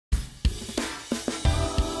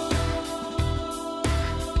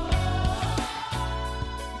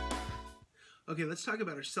Okay, let's talk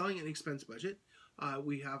about our selling and expense budget.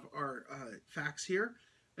 We have our facts here.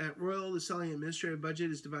 At Royal, the selling and administrative budget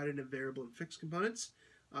is divided into variable and fixed components.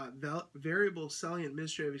 Variable selling and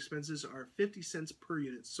administrative expenses are 50 cents per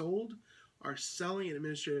unit sold. Our selling and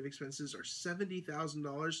administrative expenses are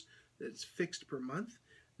 $70,000 that's fixed per month.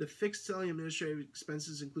 The fixed selling and administrative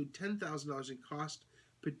expenses include $10,000 in cost,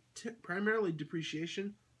 primarily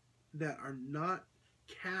depreciation, that are not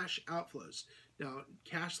cash outflows. Now,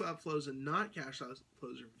 cash outflows and not cash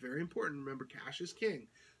outflows are very important. Remember, cash is king.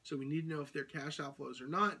 So we need to know if they're cash outflows or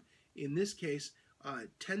not. In this case,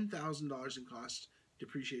 $10,000 in cost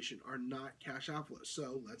depreciation are not cash outflows.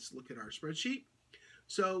 So let's look at our spreadsheet.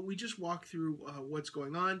 So we just walk through what's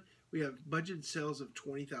going on. We have budgeted sales of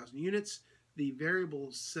 20,000 units. The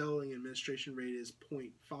variable selling administration rate is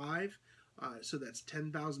 0.5. So that's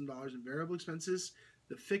 $10,000 in variable expenses.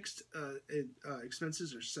 The fixed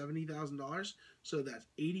expenses are $70,000, so that's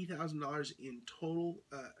 $80,000 in total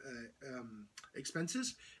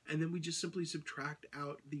expenses, and then we just simply subtract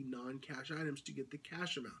out the non-cash items to get the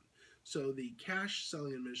cash amount. So the cash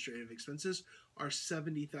selling administrative expenses are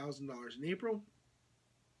 $70,000 in April,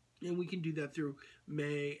 and we can do that through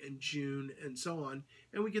May and June and so on,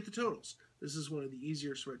 and we get the totals. This is one of the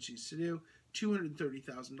easier spreadsheets to do.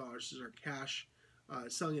 $230,000 is our cash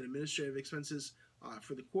selling and administrative expenses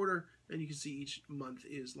for the quarter, and you can see each month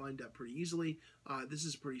is lined up pretty easily. This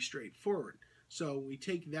is pretty straightforward. So we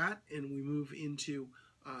take that and we move into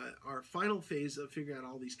our final phase of figuring out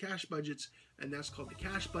all these cash budgets, and that's called the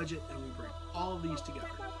cash budget, and we bring all of these together.